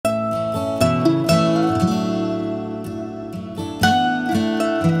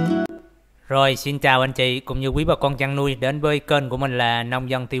Rồi, xin chào anh chị cũng như quý bà con chăn nuôi đến với kênh của mình là Nông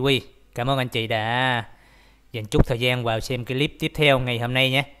Dân TV. Cảm ơn anh chị đã dành chút thời gian vào xem cái clip tiếp theo ngày hôm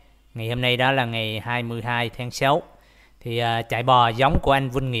nay nhé. Ngày hôm nay đó là ngày 22 tháng 6. Thì trại bò giống của anh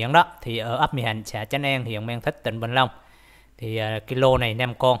Vinh NGUYnh đó thì ở ấp Mỹ Hạnh, xã CH짓An, huyện Mang Thít, tỉnh Vĩnh Long. Thì cái lô này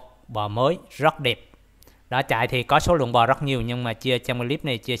 5 con bò mới rất đẹp. Đó, trại thì có số lượng bò rất nhiều nhưng mà chia trong cái clip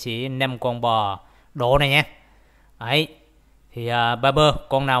này chia sẻ 5 con bò độ này nha. Đấy. Thì ba bơ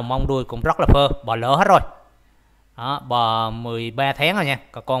con nào mông đuôi cũng rất là phơ, bò lỡ hết rồi. Đó, bò 13 tháng rồi nha,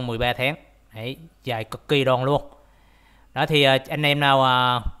 có con 13 tháng. Đấy, dài cực kỳ đòn luôn. Đó thì anh em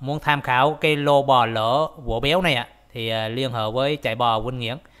nào muốn tham khảo cái lô bò lỡ vỗ béo này thì liên hệ với trại bò Vinh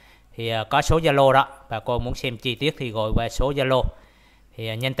NGUYnh. Thì có số Zalo đó, bà con muốn xem chi tiết thì gọi qua số Zalo.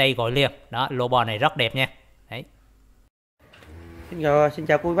 Thì nhanh tay gọi liền. Đó, lô bò này rất đẹp nha. Đấy. Xin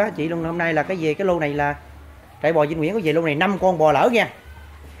chào cô bác chị luôn. Hôm nay là cái gì, cái lô này là trại bò Vinh NGUYnh có về lô này 5 con bò lỡ nha.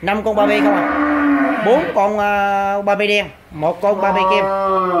 5 con ba bê không à. 4 con ba bê đen, 1 con ba bê kem.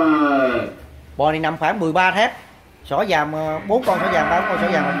 Bò này nằm khoảng 13 tháng. Sỏ vàng 4 con sỏ vàng, 3 con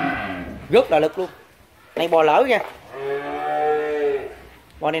sỏ vàng. Rất là lực luôn. Này bò lỡ nha.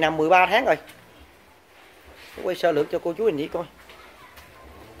 Bò này nằm 13 tháng rồi. Quay sơ lược cho cô chú anh chị coi.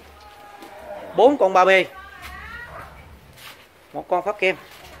 4 con ba bê, 1 con phát kem.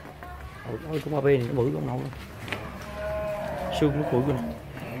 Ôi con ba bê này nó bự con nậu luôn. Xương nó bự luôn.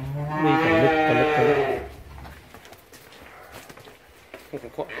 Đi cà lứt.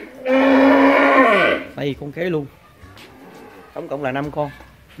 Đây con kế luôn. Tổng cộng là 5 con.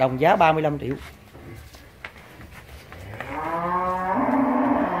 Đồng giá 35 triệu.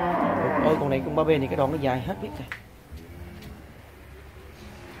 Ôi con này con ba bê này cái đòn nó dài hết biết rồi.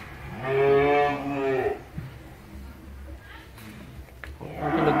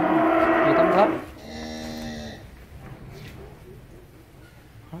 Cái lưng như tấm thớt.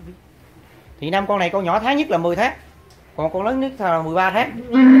 Thì 5 con này con nhỏ tháng nhất là 10 tháng. Còn con lớn nhất là 13 tháng.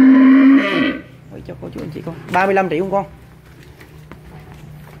 Để cho cô chú anh chị con. 35 triệu con.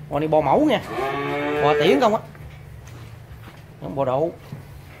 Con này bò mẫu nha. Bò tiễn không á. Bò độ.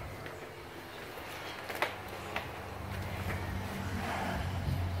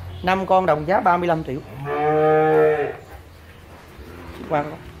 Năm con đồng giá 35 triệu. Quan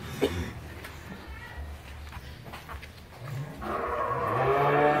không?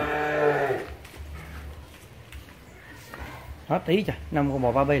 Hết tí trời, 5 con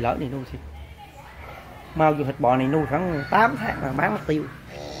bò ba bê lỡ này nuôi xin. Mau vô thịt bò này nuôi khoảng 8 tháng là bán mất tiêu.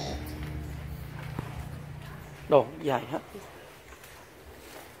 Đồ dài hết.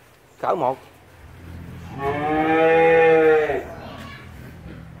 Cỡ 1.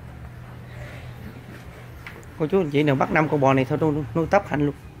 Cô chú anh chị nào bắt 5 con bò này thôi nuôi tấp hành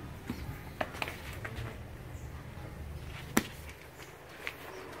luôn.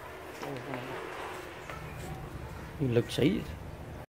 Lực sĩ.